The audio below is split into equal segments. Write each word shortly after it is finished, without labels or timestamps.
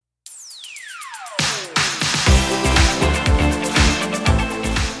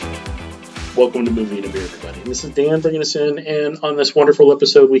Welcome to Movie and a Beer, everybody. This is Dan bringing us in, and on this wonderful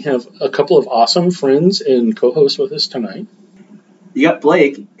episode, we have a couple of awesome friends and co-hosts with us tonight. You got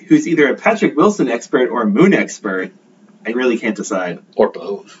Blake, who's either a Patrick Wilson expert or a Moon expert. I really can't decide. Or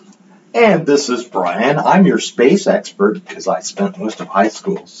both. And this is Brian. I'm your space expert because I spent most of high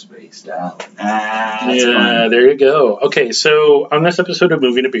school spaced out. There you go. Okay, so on this episode of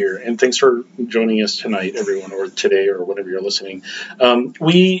Movie and a Beer, and thanks for joining us tonight, everyone, or today, or whenever you're listening,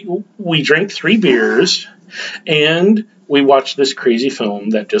 we drank 3 beers, and we watched this crazy film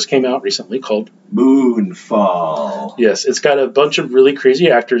that just came out recently called Moonfall. Yes, it's got a bunch of really crazy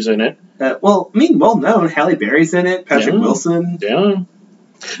actors in it. Well known. Halle Berry's in it. Patrick Wilson. Yeah.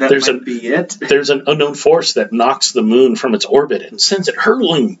 That might be it. There's an unknown force that knocks the moon from its orbit and sends it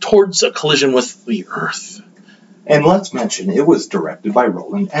hurtling towards a collision with the Earth. And let's mention, it was directed by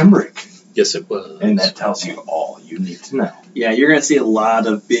Roland Emmerich. Yes, it was. And that tells you all you need to know. Yeah, you're going to see a lot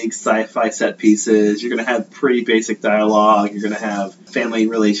of big sci-fi set pieces. You're going to have pretty basic dialogue. You're going to have family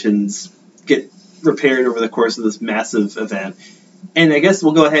relations get repaired over the course of this massive event. And I guess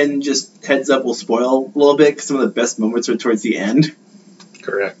we'll go ahead and just heads up, we'll spoil a little bit because some of the best moments are towards the end.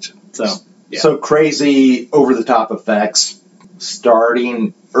 Correct. So crazy, over-the-top effects,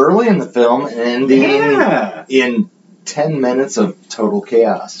 starting early in the film and ending in 10 minutes of total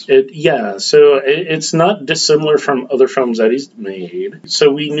chaos. It's not dissimilar from other films that he's made.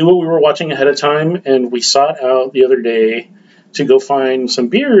 So we knew what we were watching ahead of time, and we sought out the other day to go find some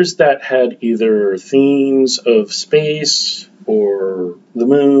beers that had either themes of space or the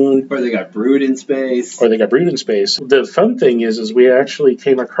moon. Or they got brewed in space. The fun thing is we actually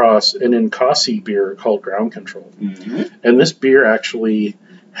came across an Nkasi beer called Ground Control. Mm-hmm. And this beer actually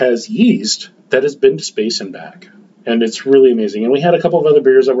has yeast that has been to space and back. And it's really amazing. And we had a couple of other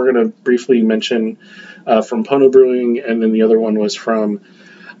beers that we're going to briefly mention from Pono Brewing, and then the other one was from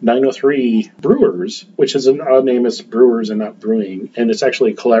 903 Brewers, which is an odd name as Brewers and not Brewing, and it's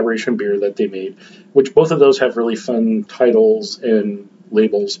actually a collaboration beer that they made, which both of those have really fun titles and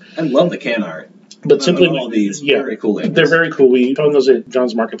labels. I love the can art. But simply, all these very cool labels. They're very cool. We found those at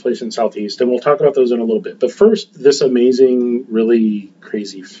John's Marketplace in Southeast, and we'll talk about those in a little bit. But first, this amazing, really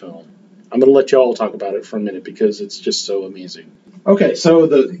crazy film. I'm going to let you all talk about it for a minute because it's just so amazing. Okay, so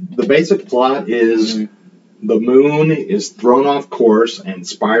the basic plot is the moon is thrown off course and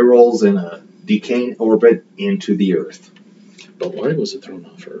spirals in a decaying orbit into the Earth. But why was it thrown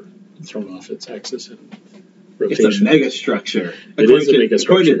off its axis and rotation? It's a megastructure. It is a megastructure.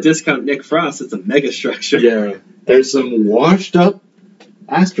 According to Discount Nick Frost, it's a megastructure. Yeah. There's some washed up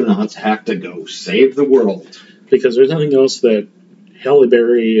astronauts have to go save the world. Because there's nothing else that Halle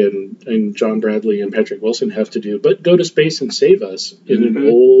Berry and John Bradley and Patrick Wilson have to do but go to space and save us in an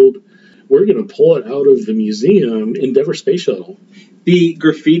old... We're going to pull it out of the museum Endeavour Space Shuttle. The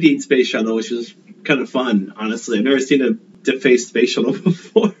graffitied space shuttle, which is kind of fun, honestly. I've never seen a defaced space shuttle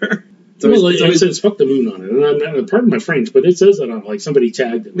before. It says "fuck the moon" on it, and pardon my French, but it says that on somebody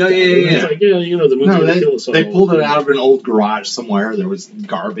tagged it. No, yeah. It's like, the moon's going to kill us all. They pulled it out of an old garage somewhere. There was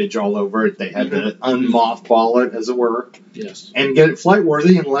garbage all over it. They had to unmothball it, as it were. Yes. And get it flight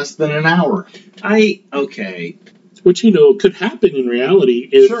worthy in less than an hour. Okay. Which, could happen in reality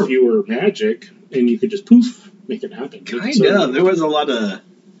if you were magic and you could just make it happen. Kind of. There was a lot of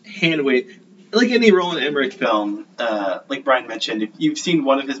hand wave. Like any Roland Emmerich film, like Brian mentioned, if you've seen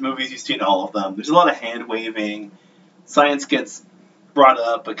one of his movies, you've seen all of them. There's a lot of hand waving. Science gets brought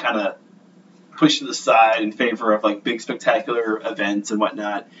up but kind of pushed to the side in favor of like big spectacular events and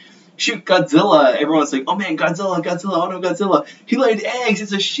whatnot. Shoot, Godzilla. Everyone's like, oh man, Godzilla, oh no, Godzilla. He laid eggs,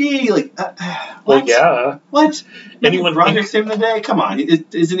 it's a she. Like, what? Well, yeah. What? Anyone Roger saving the day? Come on.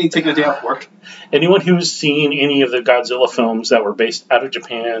 Isn't he taking a day off work? Anyone who's seen any of the Godzilla films that were based out of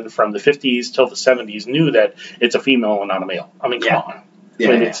Japan from the 50s till the 70s knew that it's a female and not a male. I mean, come on.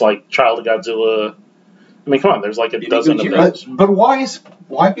 Yeah. It's like Child of Godzilla. I mean, come on, there's like a dozen of those. But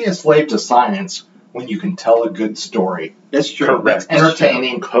why be a slave to science when you can tell a good story? That's true. Correct.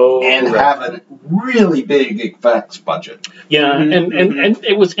 Entertaining and have a really big effects budget. Yeah, and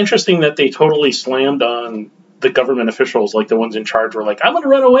it was interesting that they totally slammed on the government officials, like the ones in charge were like, I'm going to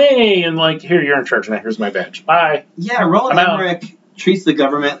run away, and like, here, you're in charge now, here's my badge. Bye. Yeah, Roland Emmerich treats the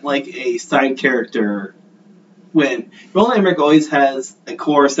government like a side character when Roland Emmerich always has a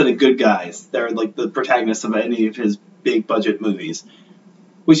core set of good guys that are like the protagonists of any of his big budget movies,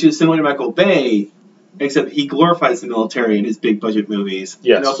 which is similar to Michael Bay, except he glorifies the military in his big budget movies.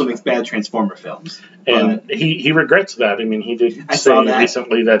 Yes. And also makes bad Transformer films. And he regrets that. I mean, he did say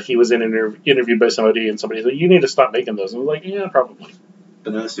recently that he was interviewed by somebody, and somebody said, you need to stop making those. And I was like, yeah, probably.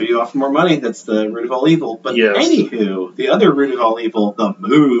 But then the studio offered more money. That's the root of all evil. But yes. Anywho, the other root of all evil, the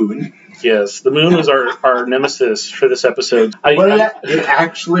moon. Yes, the moon was our nemesis for this episode. But it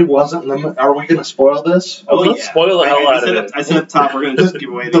actually wasn't the moon. Are we going to spoil this? Oh, let's spoil the hell out of it. I said up top, we're going to just give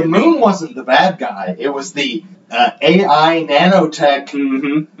away the moon wasn't the bad guy. It was the AI nanotech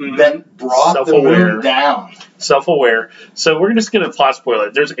that brought the moon down. Self-aware. So we're just going to plot spoil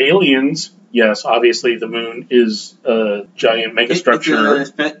it. There's aliens. Yes, obviously the moon is a giant megastructure.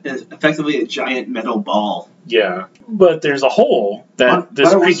 It's effectively a giant metal ball. Yeah, but there's a hole that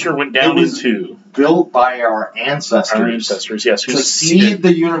this creature went down into. Built by our ancestors. Our ancestors, yes. To seed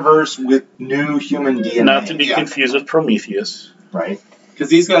the universe with new human DNA. Not to be confused with Prometheus. Right. Because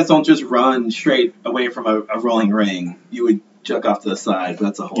these guys don't just run straight away from a rolling ring. You would chuck off to the side, but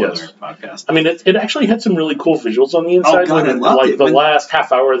that's a whole other podcast. I mean, it actually had some really cool visuals on the inside. Oh, God, I loved it. The last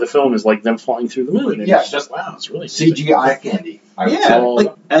half hour of the film is like them flying through the moon. And it's just, wow, it's really CGI candy.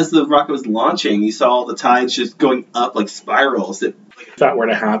 Like as the rocket was launching, you saw all the tides just going up like spirals. If that were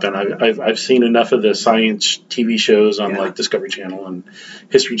to happen, I've seen enough of the science TV shows on like Discovery Channel and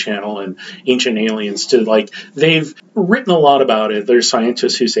History Channel and Ancient Aliens to they've written a lot about it. There's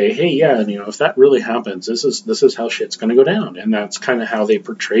scientists who say, hey, if that really happens, this is how shit's going to go down, and that's kind of how they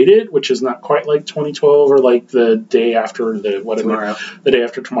portrayed it, which is not quite like 2012 or like the day after the day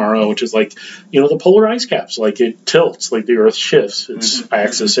after tomorrow, which is like the polar ice caps, like it tilts, like the Earth shifts its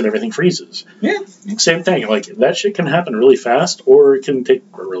axis and everything freezes. Yeah, same thing. Like that shit can happen really fast, or it can take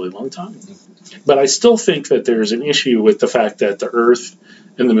a really long time. But I still think that there's an issue with the fact that the Earth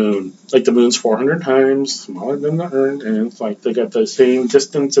and the moon, like the moon's 400 times smaller than the Earth, and it's like they got the same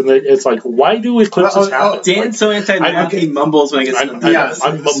distance, and it's like, why do eclipses happen? Dan's so anti-math, he mumbles when I get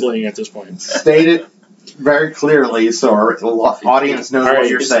I'm mumbling at this point. State it very clearly so our audience knows what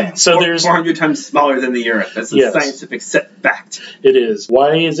you're saying. So there's 400 times smaller than the Earth. That's a scientific fact. It is.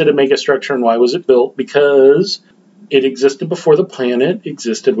 Why is it a megastructure, and why was it built? Because it existed before the planet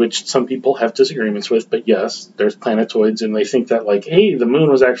existed, which some people have disagreements with, but yes, there's planetoids, and they think that, like, hey, the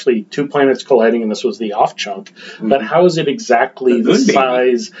moon was actually two planets colliding, and this was the off chunk. But how is it exactly the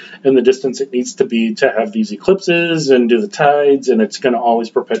size and the distance it needs to be to have these eclipses and do the tides, and it's going to always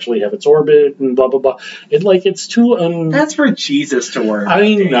perpetually have its orbit, and blah, blah, blah. It's too... That's for Jesus to worry about.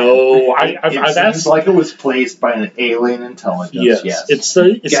 I know. It seems like it was placed by an alien intelligence. Yes. It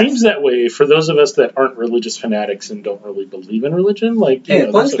seems that way for those of us that aren't religious fanatics and don't really believe in religion.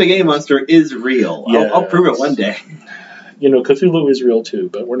 One spaghetti monster is real. Yes. I'll prove it one day. Cthulhu is real too,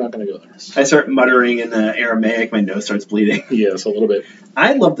 but we're not going to go there. I start muttering in Aramaic, my nose starts bleeding. Yes, a little bit.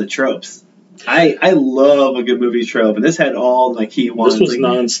 I love the tropes. I love a good movie trope, and this had all the key ones. This was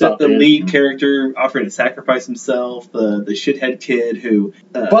nonstop. The lead character offering to sacrifice himself, the shithead kid who...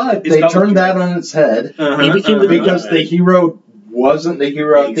 but they turned that on its head. He became because the hero wasn't the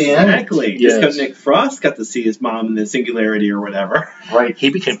hero at the end. Exactly. Just because Nick Frost got to see his mom in the singularity or whatever. Right. He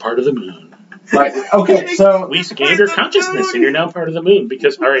became part of the moon. Right. Okay, so... We scanned your consciousness, and you're now part of the moon.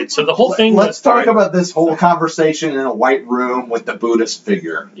 Because, all right, so the whole thing... Let's talk about this whole conversation in a white room with the Buddhist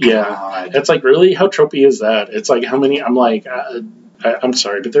figure. Yeah. God. It's like, really? How tropey is that? It's like, how many... I'm like... I'm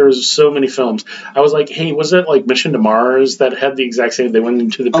sorry, but there was so many films. I was like, hey, was it like Mission to Mars that had the exact same... They went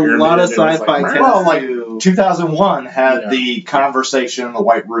into the pyramid. A lot of sci-fi. Well, like 2001 had the conversation in the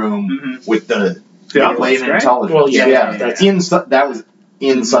white room with the alien intelligence. Well, that was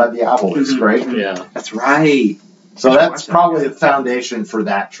inside the obelisk, right? Yeah. That's right. So that's probably the foundation for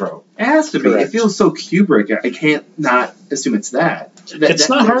that trope. It has to be. Correct. It feels so Kubrick. I can't not assume it's that. It's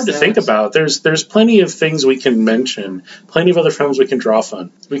not hard to think about. There's plenty of things we can mention. Plenty of other films we can draw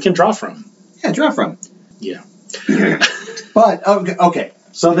from. Yeah, draw from. Yeah. But, okay.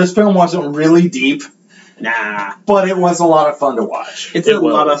 So this film wasn't really deep. Nah. But it was a lot of fun to watch. It's a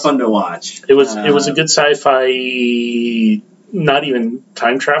lot of fun to watch. It was a good sci-fi... Not even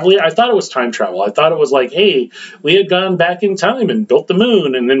time travel. I thought it was time travel. I thought it was like, hey, we had gone back in time and built the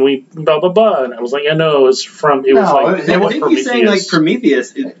moon, and then we blah blah blah. And I was like, yeah, no, it was Prometheus. Saying like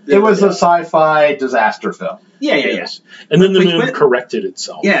Prometheus. It was a sci-fi disaster film. Yeah. And then the moon corrected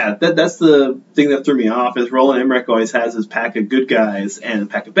itself. Yeah, that's the thing that threw me off. Is Roland Emmerich always has his pack of good guys and a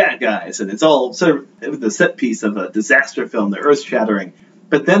pack of bad guys, and it's all sort of the set piece of a disaster film, the earth shattering.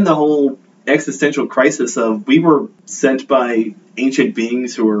 But then the whole existential crisis of we were sent by ancient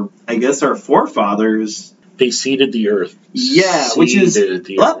beings who were, I guess, our forefathers. They seeded the earth. Yeah, which is a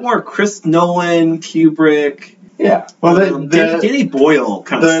lot more Chris Nolan, Kubrick. Yeah. Well, Danny Boyle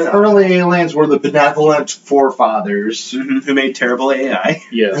kind of stuff. The early aliens were the benevolent forefathers who made terrible AI.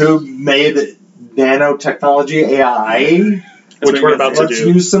 Yes. Who made nanotechnology AI. Which we're about to do. Let's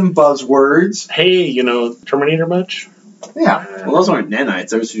use some buzzwords. Hey, Terminator much? Yeah. Well, those aren't nanites.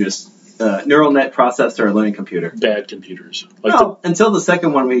 Those are just neural net processor learning computer. Bad computers. Like Well, until the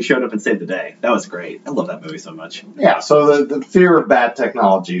second one when he showed up and saved the day. That was great. I love that movie so much. Yeah, so the fear of bad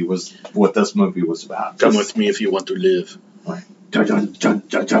technology was what this movie was about. Come with me if you want to live. Dun, dun, dun,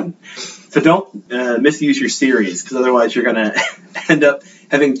 dun, dun. So don't misuse your series, because otherwise you're going to end up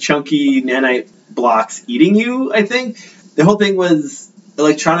having chunky nanite blocks eating you, I think. The whole thing was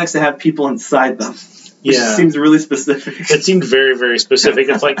electronics that have people inside them. Which seems really specific. It seemed very, very specific.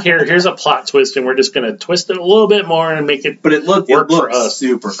 It's like, here's a plot twist, and we're just going to twist it a little bit more and make it But it looked for us.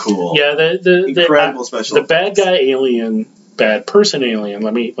 super cool. Yeah, the Incredible special. The bad guy alien, bad person alien,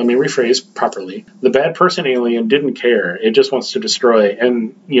 let me rephrase properly. The bad person alien didn't care. It just wants to destroy.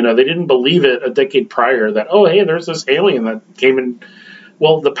 And, they didn't believe it a decade prior that, oh, hey, there's this alien that came in.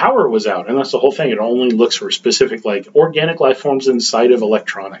 Well, the power was out, and that's the whole thing. It only looks for specific, organic life forms inside of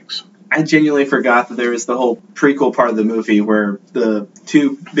electronics. I genuinely forgot that there was the whole prequel part of the movie where the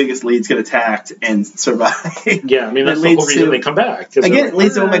two biggest leads get attacked and survive. Yeah, I mean, that's the whole reason they come back. Again, it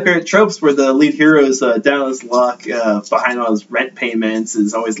leads to one of my favorite tropes where the lead hero is down on his luck, behind all his rent payments,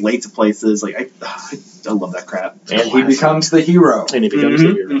 is always late to places. I love that crap. And he becomes the hero. And he becomes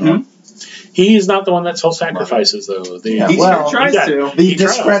the hero. Mm-hmm. He's not the one that self-sacrifices, though. He tries to. The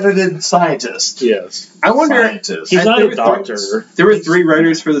discredited scientist. Yes. I wonder. He's not a doctor. There were 3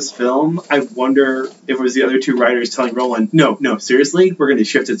 writers for this film. I wonder if it was the other 2 writers telling Roland, no, seriously, we're going to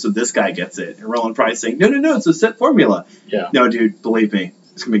shift it so this guy gets it. And Roland probably saying, no, it's a set formula. Yeah. No, dude, believe me.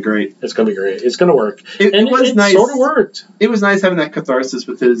 It's going to be great. It's going to be great. It's going to work. It was nice. It sort of worked. It was nice having that catharsis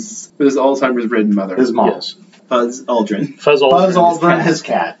with his Alzheimer's-ridden mother. His mom. Yes. Fuzz Aldrin. Fuzz Aldrin, his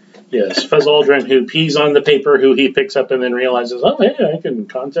cat. Yes, Fuzz Aldrin, who pees on the paper, who he picks up and then realizes, oh, hey, I can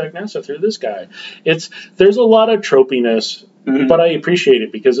contact NASA through this guy. There's a lot of tropiness, but I appreciate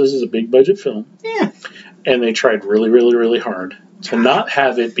it because this is a big budget film. Yeah. And they tried really, really, really hard to not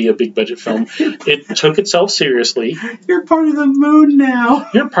have it be a big budget film. It took itself seriously. You're part of the moon now.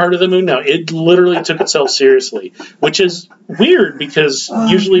 You're part of the moon now. It literally took itself seriously, which is weird because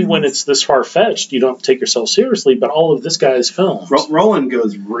usually when it's this far-fetched, you don't take yourself seriously, but all of this guy's films. Roland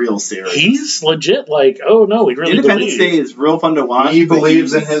goes real serious. He's legit we really believe. Independence Day is real fun to watch. He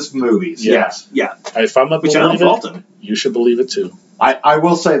believes in his movies. Yes. Yeah. If I'm a believer, you should believe it too. I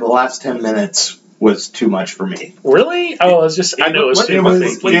will say the last 10 minutes was too much for me. Really? Oh, it's just, I know it was too much.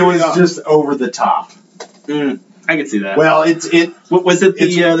 It was just over the top. I can see that. Well, was it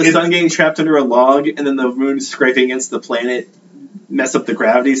the sun getting trapped under a log and then the moon scraping against the planet mess up the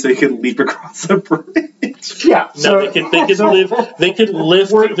gravity so he could leap across the bridge? Yeah. No, they could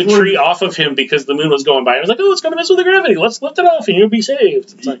lift the tree off of him because the moon was going by. I was like, oh, it's going to mess with the gravity. Let's lift it off and you'll be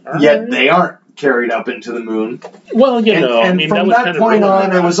saved. It's like, yet they aren't carried up into the moon. Well, and from that was kind point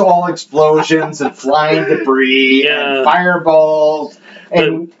on, it was all explosions and flying debris and fireballs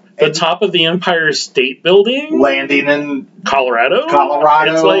and the top of the Empire State Building landing in Colorado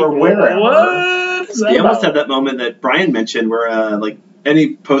it's like, or wherever. What is that you almost had that moment that Brian mentioned where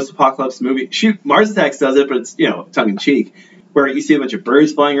any post-apocalypse movie, Mars Attacks does it, but it's tongue-in-cheek, where you see a bunch of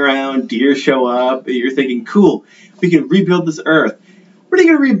birds flying around, deer show up, and you're thinking, cool, we can rebuild this Earth. What are you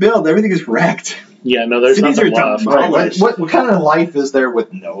going to rebuild? Everything is wrecked. Yeah, no, there's nothing left. What kind of life is there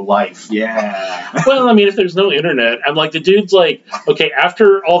with no life? Yeah. Well, I mean, if there's no internet, I'm like, the dude's like, okay,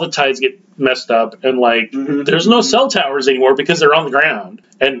 after all the tides get messed up and there's no cell towers anymore because they're on the ground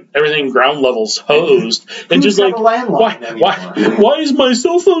and everything ground level's hosed and just like, why is my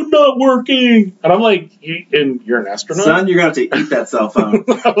cell phone not working? And I'm like, you're an astronaut? Son, you're going to have to eat that cell phone.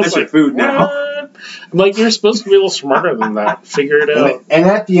 That's your food now. I'm like, you're supposed to be a little smarter than that. Figure it out. And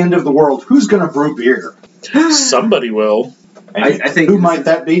at the end of the world, who's going to brew beer? Somebody will. I think who might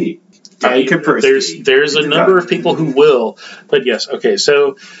that be? There's a number of people who will, but yes, okay.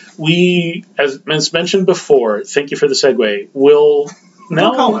 So we, as mentioned before, thank you for the segue.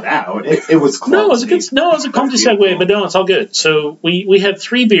 Don't call it out. It was clumsy. No, it was a clumsy segue, but no, it's all good. So we had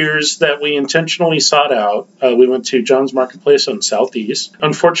 3 beers that we intentionally sought out. We went to John's Marketplace on Southeast.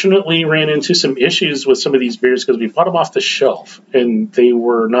 Unfortunately, ran into some issues with some of these beers because we bought them off the shelf, and they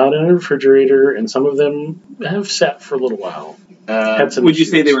were not in a refrigerator, and some of them have sat for a little while. Would you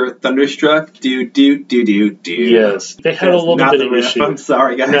say they were thunderstruck? Do. Yes, they had a little bit of issue. I'm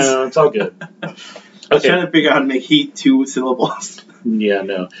sorry, guys. No, it's all good. I was trying to figure out how to make heat 2 syllables. Yeah,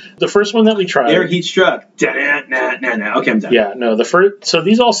 no. The first one that we tried... Air heat struck. Okay, I'm done. Yeah, no. So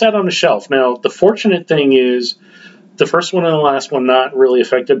these all sat on the shelf. Now, the fortunate thing is the first one and the last one not really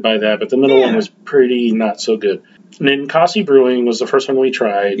affected by that, but the middle one was pretty not so good. Ninkasi Brewing was the first one we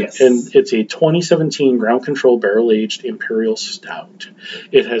tried, Yes. and it's a 2017 ground control barrel aged imperial stout.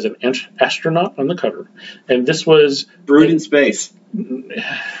 It has an astronaut on the cover, and this was Brewed in space.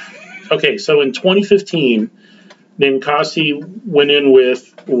 okay. So in 2015, Ninkasi went in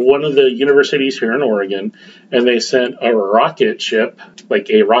with one of the universities here in Oregon, and they sent a rocket ship, like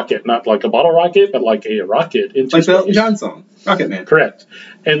a rocket, not like a bottle rocket, but like a rocket into Like the Elton space. John song, Rocket Man. Correct.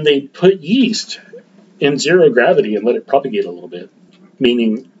 And they put yeast in zero gravity and let it propagate a little bit,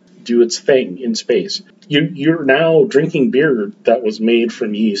 meaning do its thing in space. You're now drinking beer that was made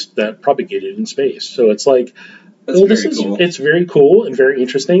from yeast that propagated in space. So it's like, That's well, very cool. it's very cool and very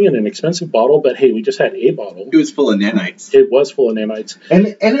interesting and an expensive bottle, but hey, we just had a bottle. It was full of nanites. It was full of nanites. And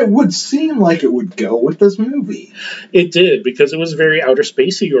it would seem like it would go with this movie. It did, because it was very outer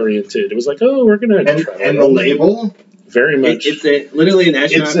spacey oriented. It was like, oh, we're going to... And the label? Very much. It's literally an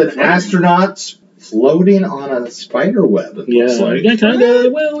astronaut. It's an astronaut floating on a spider web, it looks like. Yeah, kind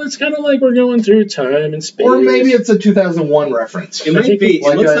of. Well, it's kind of like we're going through time and space. Or maybe it's a 2001 reference. It might be.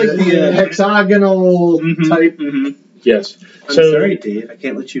 Like it looks like the hexagonal type. Yes. I'm So- sorry, Dave. I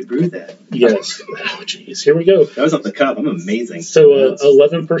can't let you brew that. Yes. Oh, jeez. Here we go. That was off the cuff. I'm amazing. So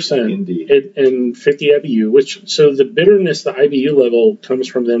 11% Indeed. and 50 IBU, so the bitterness, the IBU level, comes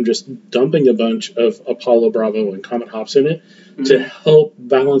from them just dumping a bunch of Apollo, Bravo, and Comet hops in it to help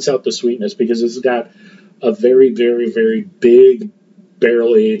balance out the sweetness, because it's got a very, very, very big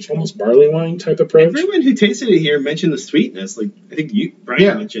barrel-aged, almost barley wine type approach. Everyone who tasted it here mentioned the sweetness. Like I think you,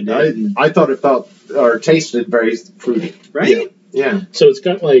 Brian, mentioned it. I thought it felt or tasted very fruity. Right? Yeah. So it's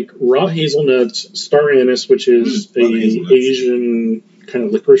got like raw hazelnuts, star anise, which is love a hazelnuts. Asian kind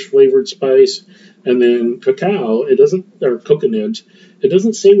of licorice flavored spice, and then cacao. It doesn't, or cocoa nibs. It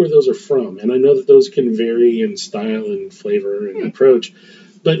doesn't say where those are from, and I know that those can vary in style and flavor and approach.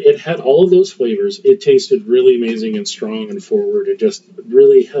 But it had all of those flavors. It tasted really amazing and strong and forward. It just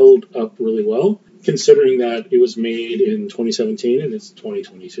really held up really well, considering that it was made in 2017 and it's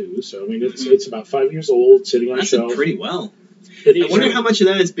 2022. So I mean, it's about 5 years old, sitting on a That's shelf. pretty well. It I is. wonder how much of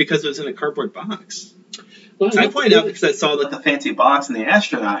that is because it was in a cardboard box. Well, I pointed out because I saw like the fancy box and the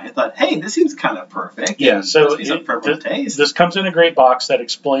astronaut. I thought, hey, this seems kind of perfect. Yeah, so Must be some purple taste. this comes in a great box that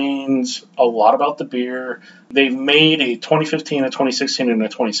explains a lot about the beer. They've made a 2015, a 2016, and a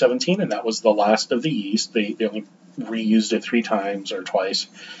 2017, and that was the last of the yeast. They only reused it 3 times or twice,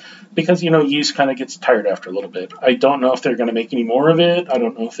 because, yeast kind of gets tired after a little bit. I don't know if they're going to make any more of it. I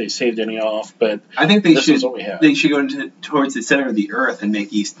don't know if they saved any off, but I think they this should. is what we have. They should go towards the center of the earth and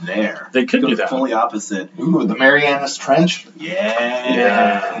make yeast there. They could go do that. Fully opposite. Ooh, the Marianas Trench.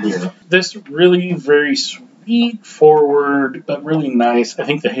 Yeah. This really very sweet, forward, but really nice. I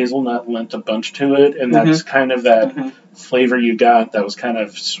think the hazelnut lent a bunch to it, and that's kind of that flavor you got that was kind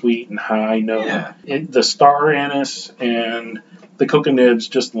of sweet and high note. Yeah. The star anise and the cocoa nibs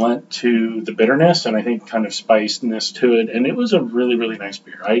just lent to the bitterness, and I think kind of spiciness to it, and it was a really, really nice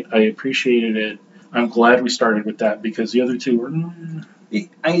beer. I appreciated it. I'm glad we started with that, because the other two were...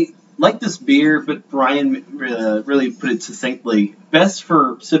 I like this beer, but Brian really put it succinctly. Best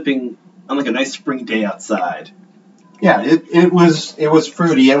for sipping on like a nice spring day outside. Yeah, it was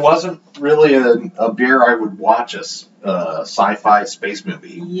fruity. It wasn't really a beer I would watch a sci-fi space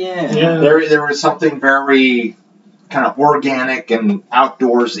movie. Yeah. There was something very kind of organic and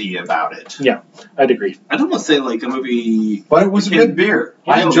outdoorsy about it. Yeah, I'd agree. I'd almost say like a movie. But it was a good beer.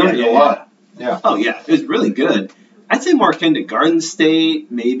 I enjoyed it a lot. Yeah. Oh yeah, it was really good. I'd say more akin to Garden State,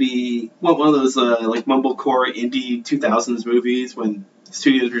 maybe one of those like mumblecore indie 2000s movies when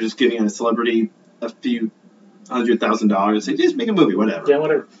studios were just giving a celebrity a few $100,000. They just make a movie, whatever. Yeah,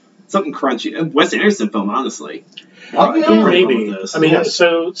 whatever. Something crunchy. A Wes Anderson film, honestly. Oh, yeah, I'm pretty maybe. fun with this. I mean, Yes.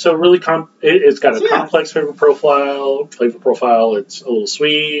 so really, it's got a So, yeah. complex flavor profile. It's a little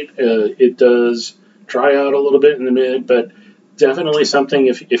sweet. It does dry out a little bit in the mid, but definitely something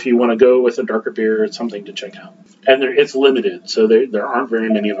if you want to go with a darker beer, it's something to check out. And it's limited, so there aren't very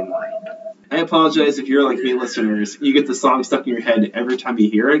many of them around. I apologize if you're like me, listeners. You get the song stuck in your head every time you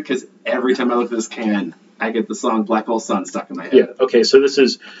hear it, because every time I look at this can, I get the song Black Hole Sun stuck in my head. Yeah. Okay. So this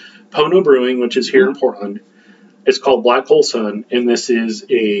is Pono Brewing, which is here in Portland. It's called Black Hole Sun, and this is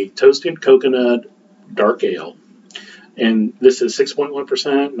a toasted coconut dark ale. And this is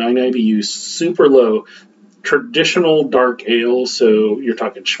 6.1%, 9 IBU, super low. Traditional dark ale, so you're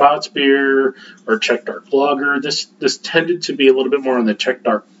talking Schwarzbier or Czech Dark Lager. This tended to be a little bit more on the Czech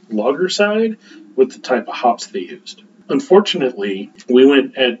Dark Lager side with the type of hops they used. Unfortunately, we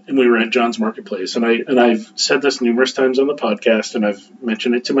were at John's Marketplace, and I've said this numerous times on the podcast, and I've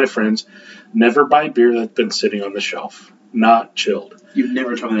mentioned it to my friends. Never buy beer that's been sitting on the shelf, not chilled. You've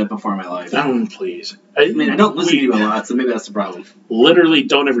never told me that before in my life. Please. I mean, I don't listen to you a lot, so maybe that's the problem. Literally,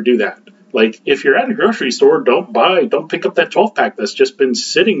 don't ever do that. Like, if you're at a grocery store, don't pick up that 12-pack that's just been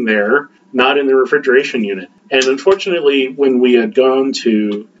sitting there, not in the refrigeration unit. And unfortunately, when we had gone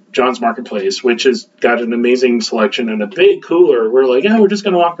to John's Marketplace, which has got an amazing selection and a big cooler, we're like, we're just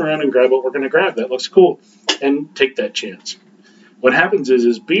going to walk around and grab what we're going to grab. That looks cool. And take that chance. What happens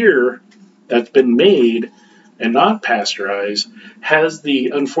is beer that's been made and not pasteurized has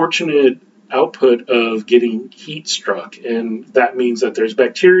the unfortunate output of getting heat struck, and that means that there's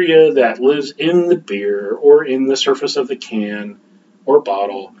bacteria that lives in the beer or in the surface of the can or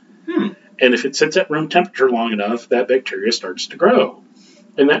bottle, and if it sits at room temperature long enough, that bacteria starts to grow,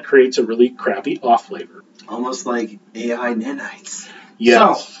 and that creates a really crappy off flavor. Almost like AI nanites.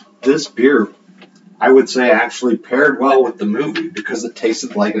 Yes. So, this beer, I would say, actually paired well with the movie because it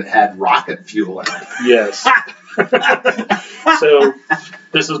tasted like it had rocket fuel in it. Yes. So,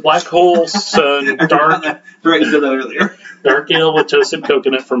 this is Black Hole Sun Dark. Right, you said that earlier. Dark ale with toasted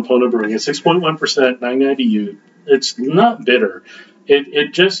coconut from Pono Brewing. It's 6.1%, 990 U. It's not bitter.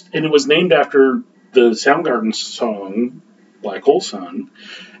 It was named after the Soundgarden song Black Hole Sun,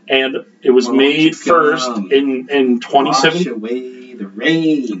 and it was made first in 2017. Wash away the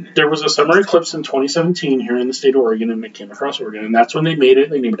rain. There was a summer eclipse in 2017 here in the state of Oregon, and it came across Oregon, and that's when they made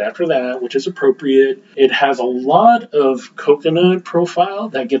it. They named it after that, which is appropriate. It has a lot of coconut profile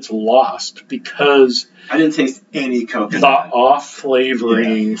that gets lost because I didn't taste any coconut. The off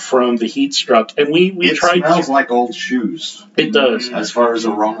flavoring from the heat struck, and we tried. It smells like old shoes. It does, as far as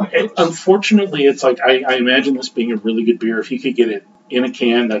aroma goes. Unfortunately, it's like I imagine this being a really good beer if you could get it in a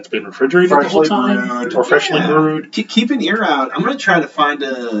can that's been refrigerated the whole time, or freshly brewed. Keep an ear out. I'm going to try to find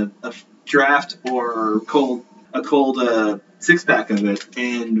a draft or a cold 6-pack of it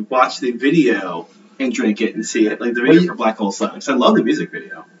and watch the video and drink it and see it, like the video for Black Hole Sun. Because I love the music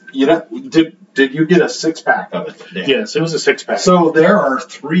video. You know, did you get a 6-pack of it today? Yes, it was a 6-pack. So there are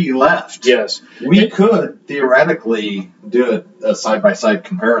 3 left. Yes. We could theoretically do a side-by-side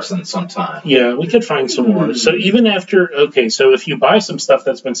comparison sometime. Yeah, we could find some more. So even after, so if you buy some stuff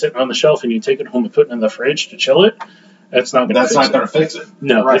that's been sitting on the shelf and you take it home and put it in the fridge to chill it, that's not going to fix it.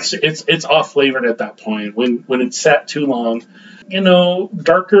 No, right. It's off flavored at that point. When it's sat too long,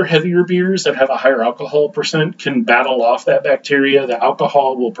 darker, heavier beers that have a higher alcohol percent can battle off that bacteria. The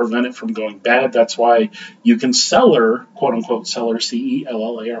alcohol will prevent it from going bad. That's why you can cellar, quote unquote, cellar,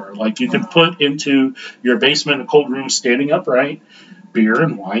 CELLAR. Like you can put into your basement, a cold room standing upright, beer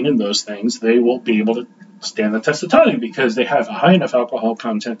and wine and those things. They will be able to stand the test of time because they have a high enough alcohol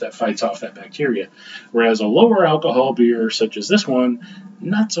content that fights off that bacteria. Whereas a lower alcohol beer, such as this one,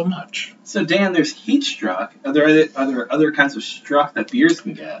 not so much. So Dan, there's heat struck. Are there other kinds of struck that beers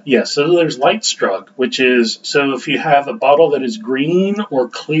can get? Yeah, so there's light struck, which is, so if you have a bottle that is green or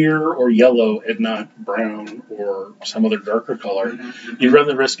clear or yellow and not brown or some other darker color, you run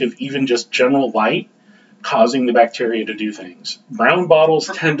the risk of even just general light causing the bacteria to do things. Brown bottles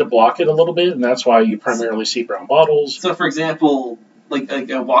tend to block it a little bit, and that's why you primarily see brown bottles. So, for example, like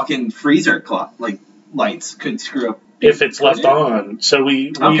a walk-in freezer clock, like lights could screw up. If it's left on. So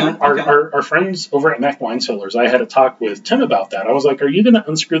our friends over at Mac Wine Cellars, I had a talk with Tim about that. I was like, are you going to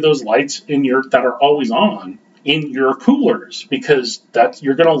unscrew those lights that are always on in your coolers? Because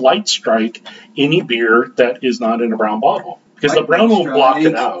you're going to light strike any beer that is not in a brown bottle. Because the brown will block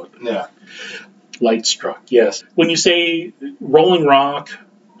it out. Yeah. Light struck, yes. When you say Rolling Rock,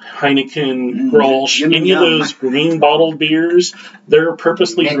 Heineken, Grolsch, any of those green bottled beers, they're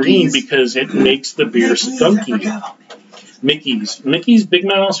purposely green because it makes the beer skunky. Mickey's Big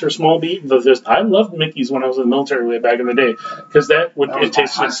Mouse or Small Beat. I loved Mickey's when I was in the military way back in the day because it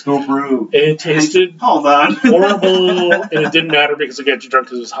tasted high school brew. It tasted horrible, and it didn't matter because it got you drunk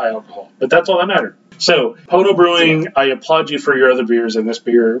because it was high alcohol. But that's all that mattered. So, Pono Brewing, I applaud you for your other beers and this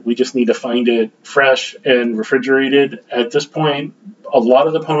beer. We just need to find it fresh and refrigerated. At this point, a lot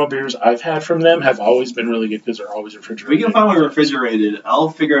of the Pono beers I've had from them have always been really good because they're always refrigerated. We can find one refrigerated.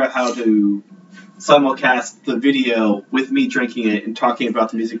 I'll figure out how to simulcast the video with me drinking it and talking about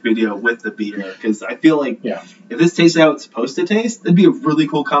the music video with the beer, because I feel like if this tastes how it's supposed to taste, it'd be a really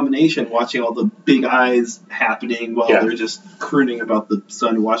cool combination, watching all the big eyes happening while they're just crooning about the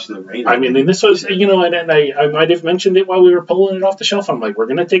sun watching the rain. I mean, and this was, and I might have mentioned it while we were pulling it off the shelf. I'm like, we're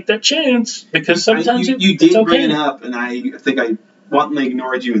going to take that chance, because sometimes you did bring it up, and I think I wantonly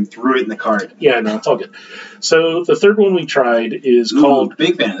ignored you and threw it in the cart. Yeah, no, it's all good. So the third one we tried is called...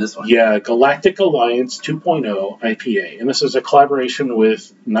 Big fan of this one. Yeah, Galactic Alliance 2.0 IPA. And this is a collaboration with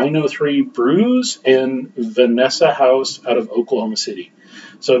 903 Brews and Vanessa House out of Oklahoma City.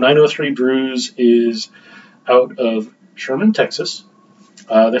 So 903 Brews is out of Sherman, Texas.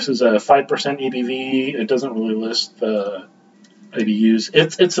 This is a 5% ABV. It doesn't really list the IBUs.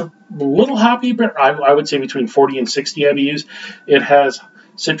 It's a little hoppy, but I would say between 40 and 60 IBUs. It has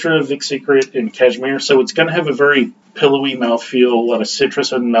Citra, Vic Secret, and Cashmere, so it's going to have a very pillowy mouthfeel, a lot of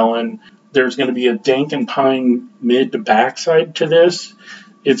citrus and melon. There's going to be a dank and pine mid to backside to this.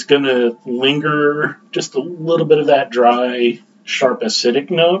 It's going to linger just a little bit of that dry, sharp acidic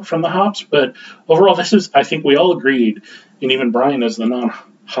note from the hops, but overall, this is, I think we all agreed, and even Brian as the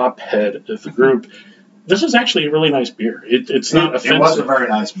non-hop head of the group, this is actually a really nice beer. It's not offensive. It was a very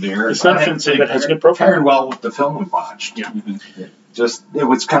nice beer. It's not offensive. It has good profile. Paired well with the film we watched. Yeah. It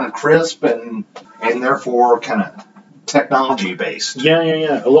was kind of crisp and therefore kind of technology based. Yeah.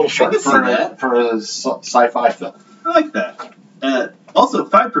 A little sharp. For a sci-fi film. I like that. Also,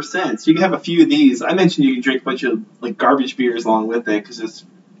 5%. So you can have a few of these. I mentioned you can drink a bunch of like garbage beers along with it because it's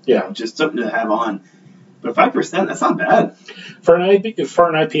just something to have on. But 5%, that's not bad. For an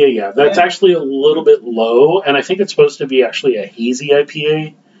IPA, yeah. That's actually a little bit low, and I think it's supposed to be actually a hazy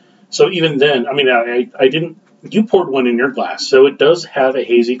IPA. So even then, I mean, I didn't... You poured one in your glass, so it does have a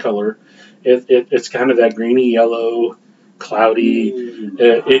hazy color. It's kind of that greeny yellow, cloudy.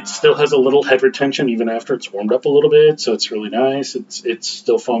 It still has a little head retention even after it's warmed up a little bit, so it's really nice. It's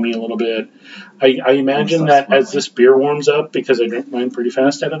still foamy a little bit. I imagine that as this beer warms up, because I drink mine pretty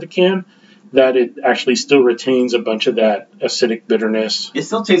fast out of the can, that it actually still retains a bunch of that acidic bitterness. It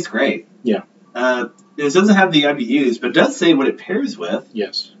still tastes great. Yeah. It doesn't have the IBUs, but it does say what it pairs with.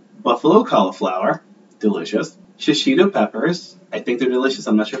 Yes. Buffalo cauliflower, delicious. Shishito peppers, I think they're delicious.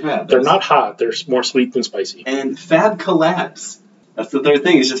 I'm not sure if I have those. They're not hot. They're more sweet than spicy. And Fab Collabs. That's the third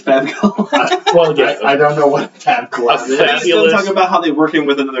thing. It's just Fab Collabs. Well, yeah. I don't know what Fab Collabs is. They're still talking about how they're working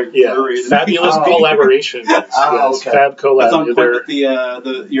with another brewery. Fabulous collaboration. Okay. Fab collab. That's on point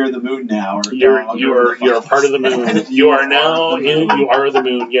with you're in the moon now. Or you're a part of the moon. You are now you are the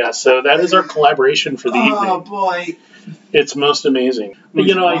moon. Yeah. So that is our collaboration for the evening. Oh boy, it's most amazing. But,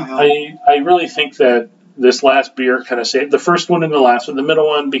 I really think that this last beer kind of saved the first one and the last one, the middle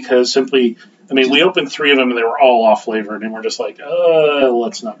one, because simply, we opened 3 of them and they were all off flavored, and we're just like,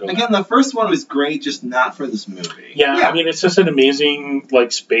 let's not go. Again, the first one was great, just not for this movie. Yeah. It's just an amazing,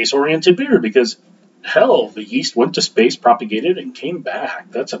 space oriented beer because, hell, the yeast went to space, propagated, and came back.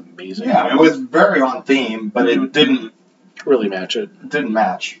 That's amazing. Yeah, it was very on theme, but it didn't really match it. Didn't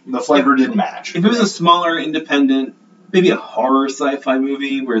match. The flavor didn't match. If it was a smaller, independent, maybe a horror sci-fi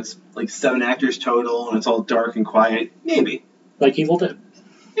movie where it's like 7 actors total and it's all dark and quiet, maybe. Like Evil Dead.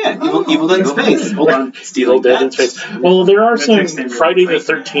 Yeah, Evil Dead in space. Hold on, Evil Dead in space. Well, there are some Friday the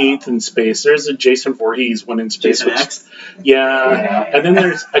 13th in space. There's a Jason Voorhees one in space. Jason X? Yeah, and then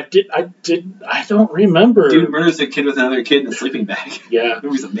there's I don't remember. Dude murders a kid with another kid in a sleeping bag. Yeah, it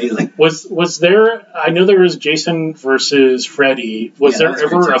was amazing. Was there? I know there was Jason versus Freddy. Was there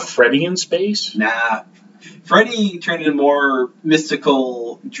ever a Freddy in space? Nah. Freddy turned into more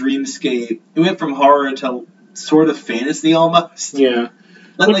mystical dreamscape. It went from horror to sort of fantasy almost. Yeah.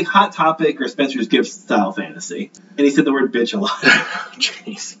 Like Hot Topic or Spencer's Gifts style fantasy. And he said the word bitch a lot.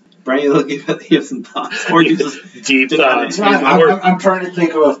 Jeez. Brian, you have some thoughts? Or you just deep thoughts. I'm trying to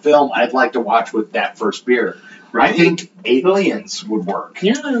think of a film I'd like to watch with that first beer. Right? I think Aliens would work.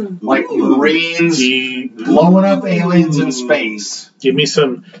 Yeah. Like Marines blowing up aliens in space. Give me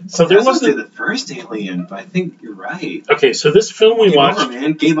some. So there wasn't the first Alien, but I think you're right. Okay, so this film we watched. Over,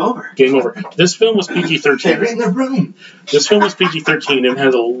 man. Game over. Game over. This film was PG-13. They're in the room. This film was PG-13 and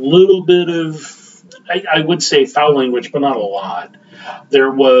has a little bit of, I would say, foul language, but not a lot. There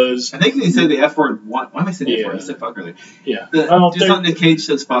was... I think they said the F word once. Why am I saying the F word? I said fuck earlier. Yeah. Just on Nick Cage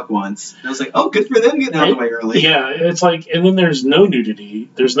says fuck once. And I was like, oh, good for them getting out of the way early. Yeah, it's like, and then there's no nudity.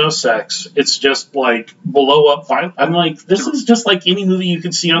 There's no sex. It's just like blow up violence. I'm like, this is just like any movie you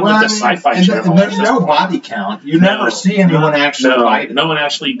can see on the sci-fi channel. There's no body count. You never see anyone actually fight. No one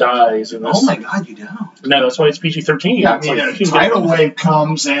actually dies in this. Oh my god, you don't. No, that's why it's PG-13. Yeah, a tidal wave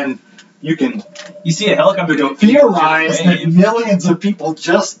comes and you see a helicopter go theorize that millions of people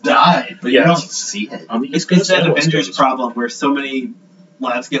just died, but you don't see it. It's that Avengers problem where so many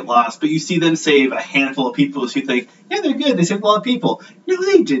lives get lost, but you see them save a handful of people, so you think, yeah, they're good, they saved a lot of people. No,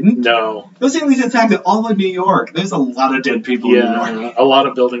 they didn't. No. Those aliens attacked all of New York. There's a lot of dead people in New York. A lot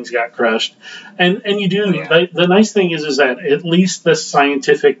of buildings got crushed. And you do, the nice thing is that at least the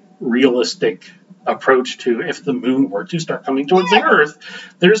scientific, realistic approach to if the moon were to start coming towards the Earth.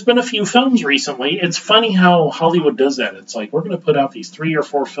 There's been a few films recently. It's funny how Hollywood does that. It's like, we're going to put out these 3 or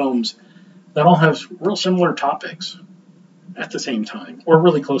 4 films that all have real similar topics at the same time, or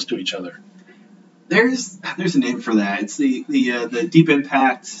really close to each other. There's a name for that. It's the Deep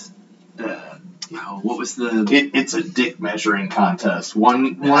Impact Oh, what was the? It's a dick measuring contest.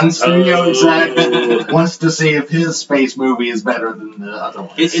 One studio exec wants to see if his space movie is better than the other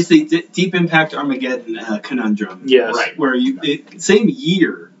one. It's the Deep Impact Armageddon conundrum. Yes. Right. Where same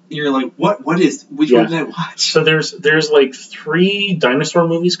year. You're like, which one did I watch? So there's like 3 dinosaur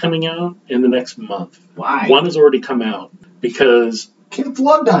movies coming out in the next month. Why? One has already come out because Kids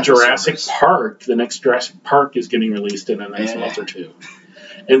love dinosaurs. Jurassic Park, the next Jurassic Park is getting released in the next month or 2.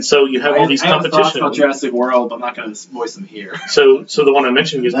 And so you have all these I have thoughts competitions. about Jurassic World, but I'm not going to voice them here. So the one I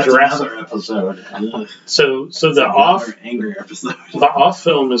mentioned is That's Jurassic. another episode. So the Another angry episode.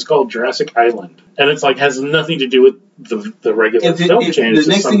 film is called Jurassic Island, and it's like has nothing to do with the regular film chain. The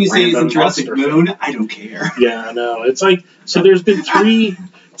next thing you say is in Jurassic Moon, I don't care. Yeah, I know. It's like so. There's been three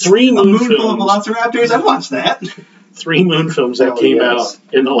A moon moon full of films. velociraptors, I'd watch that. 3 moon films that came out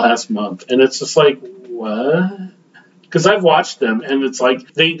in the last month, and it's just like what? Because I've watched them, and it's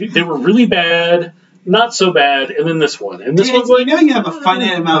like they were really bad, not so bad, and then this one, and this one's like you have a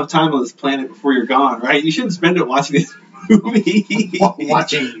finite amount of time on this planet before you're gone, right? You shouldn't spend it watching these movies.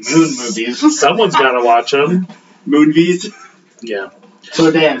 Watching moon movies. someone's got to watch them. Moonvies. Yeah. So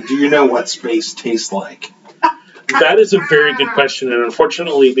Dan, do you know what space tastes like? That is a very good question, and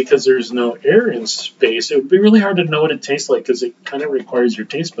unfortunately, because there's no air in space, it would be really hard to know what it tastes like because it kind of requires your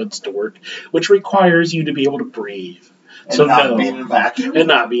taste buds to work, which requires you to be able to breathe. And So not no, be in a vacuum? and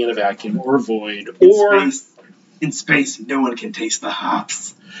not be in a vacuum or void, In space, no one can taste the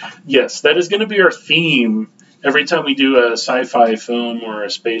hops. yes, that is going to be our theme every time we do a sci-fi film or a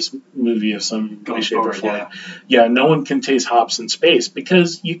space movie of some way, shape, or form. Yeah, no one can taste hops in space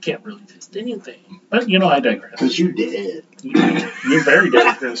because you can't really taste anything. But I digress. Because you did. You're very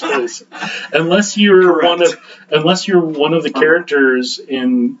dangerous in space, unless you're one of the characters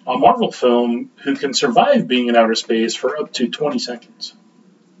in a Marvel film who can survive being in outer space for up to 20 seconds.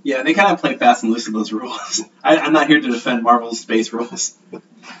 Yeah, they kind of play fast and loose with those rules. I'm not here to defend Marvel's space rules.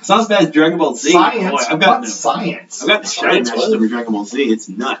 It's not as bad as Dragon Ball Z. Science? Boy, Science? I've got the shiny matches over Dragon Ball Z. It's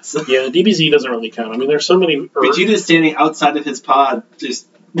nuts. Yeah, DBZ doesn't really count. I mean, there's so many. Vegeta's standing outside of his pod, just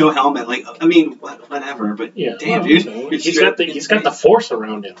no helmet. Like, I mean, whatever. But Yeah, damn, well, dude, he's got the force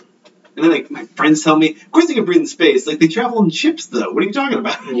around him. And then, like, my friends tell me, of course they can breathe in space. Like, they travel in ships, though. What are you talking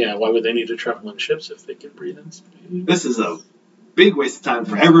about? Yeah, why would they need to travel in ships if they can breathe in space? This is a big waste of time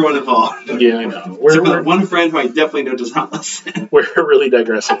for everyone involved. Yeah, I know. Except for one friend who I definitely know does not listen. We're really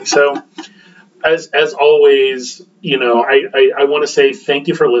digressing. So, as always, I want to say thank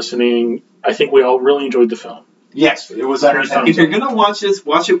you for listening. I think we all really enjoyed the film. Yes, it was If entertaining. you're going to watch this,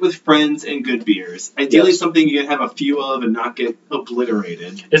 watch it with friends and good beers. Ideally, something you can have a few of and not get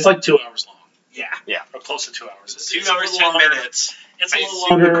obliterated. It's like 2 hours long. Yeah. Or close to 2 hours. It's 2 hours, 10 minutes. It's a I little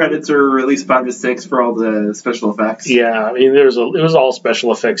assume the longer. credits are at least 5 to 6 for all the special effects. Yeah, I mean, it was all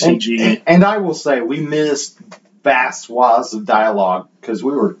special effects CG. And I will say, we missed vast swaths of dialogue because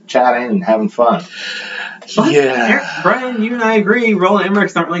we were chatting and having fun. But, Yeah. Brian, you and I agree. Roland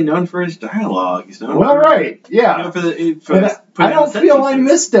Emmerich's not really known for his dialogue. He's known Well, for, right, yeah. for the. For But I don't feel I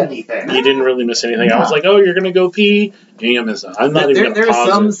missed anything. You didn't really miss anything. I was No. like, oh, you're going to go pee? You didn't miss it. I'm not even going to There's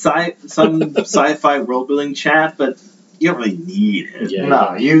pause some sci-fi world building chat, but you don't really need it. it. Yeah,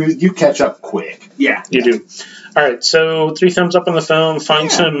 No, you catch up quick. Yeah. you do. All right, so 3 thumbs up on the film. Find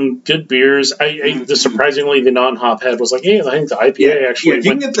some good beers. Surprisingly, the non-hop head was like, hey, I think the IPA actually. Yeah, if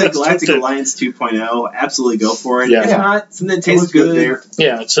you can get the went- Galactic Alliance 2.0, absolutely go for it. Yeah. If not, something that It tastes was good there.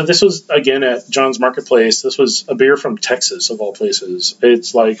 Yeah, so this was, again, at John's Marketplace. This was a beer from Texas, of all places.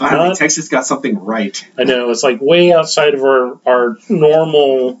 It's like, Finally, not, Texas got something right. I know, it's like way outside of our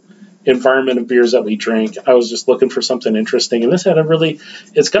normal environment of beers that we drink. I was just looking for something interesting, and this had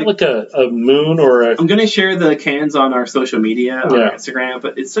it's got like a moon or a, I'm going to share the cans on our social media, on our Instagram,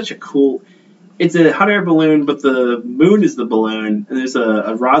 but it's such a cool... It's a hot air balloon, but the moon is the balloon, and there's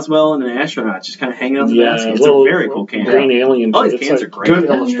a Roswell and an astronaut just kind of hanging out in the basket. It's a very cool can. green alien. All dude. these It's cans like- are great. Good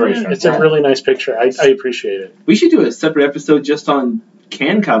illustration. It's a really nice picture. I appreciate it. We should do a separate episode just on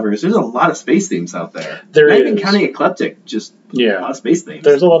can covers. There's a lot of space themes out there. There Not is. even counting eclectic, just a lot Yeah. of space themes.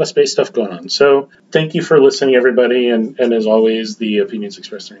 There's a lot of space stuff going on. So thank you for listening, everybody. And as always, the opinions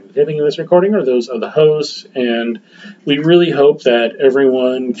expressed during the taping of this recording are those of the hosts. And we really hope that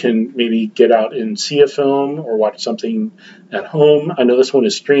everyone can maybe get out and see a film or watch something at home. I know this one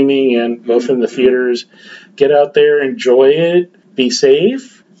is streaming and both in the theaters. Get out there, enjoy it, be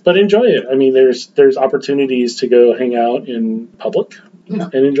safe, but enjoy it. I mean, there's opportunities to go hang out in public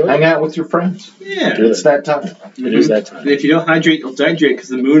and enjoy Hang it. out with your friends. Yeah. Do It's that time. It is that time. If you don't hydrate, you'll dehydrate because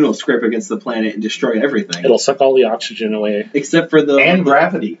the moon will scrape against the planet and destroy everything. It'll suck all the oxygen away. Except for the And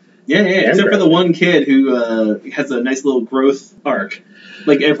gravity. Yeah, except for the one kid who has a nice little growth arc,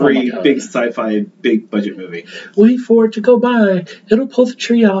 like every big sci-fi, big budget movie. Wait for it to go by. It'll pull the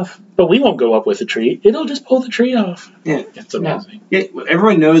tree off. But we won't go up with the tree. It'll just pull the tree off. Yeah. It's amazing. Yeah,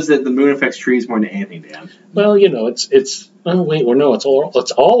 everyone knows that the moon affects trees more than anything, Dan. Well, it's oh wait, well no, it's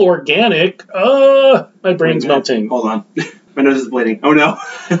all organic. My brain's melting. Hold on. My nose is bleeding. Oh no.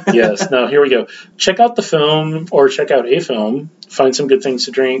 Yes, no, here we go. Check out the film or check out a film. Find some good things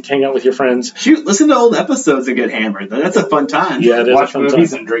to drink. Hang out with your friends. Shoot, listen to old episodes and get hammered. That's a fun time. Yeah, it is Watch a fun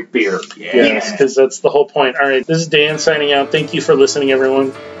movies time. and drink beer. Yes, because that's the whole point. All right, this is Dan signing out. Thank you for listening,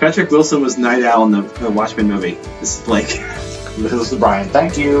 everyone. Patrick Wilson was Night Owl in the Watchmen movie. This is Blake. This is Brian.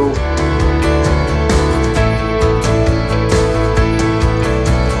 Thank you.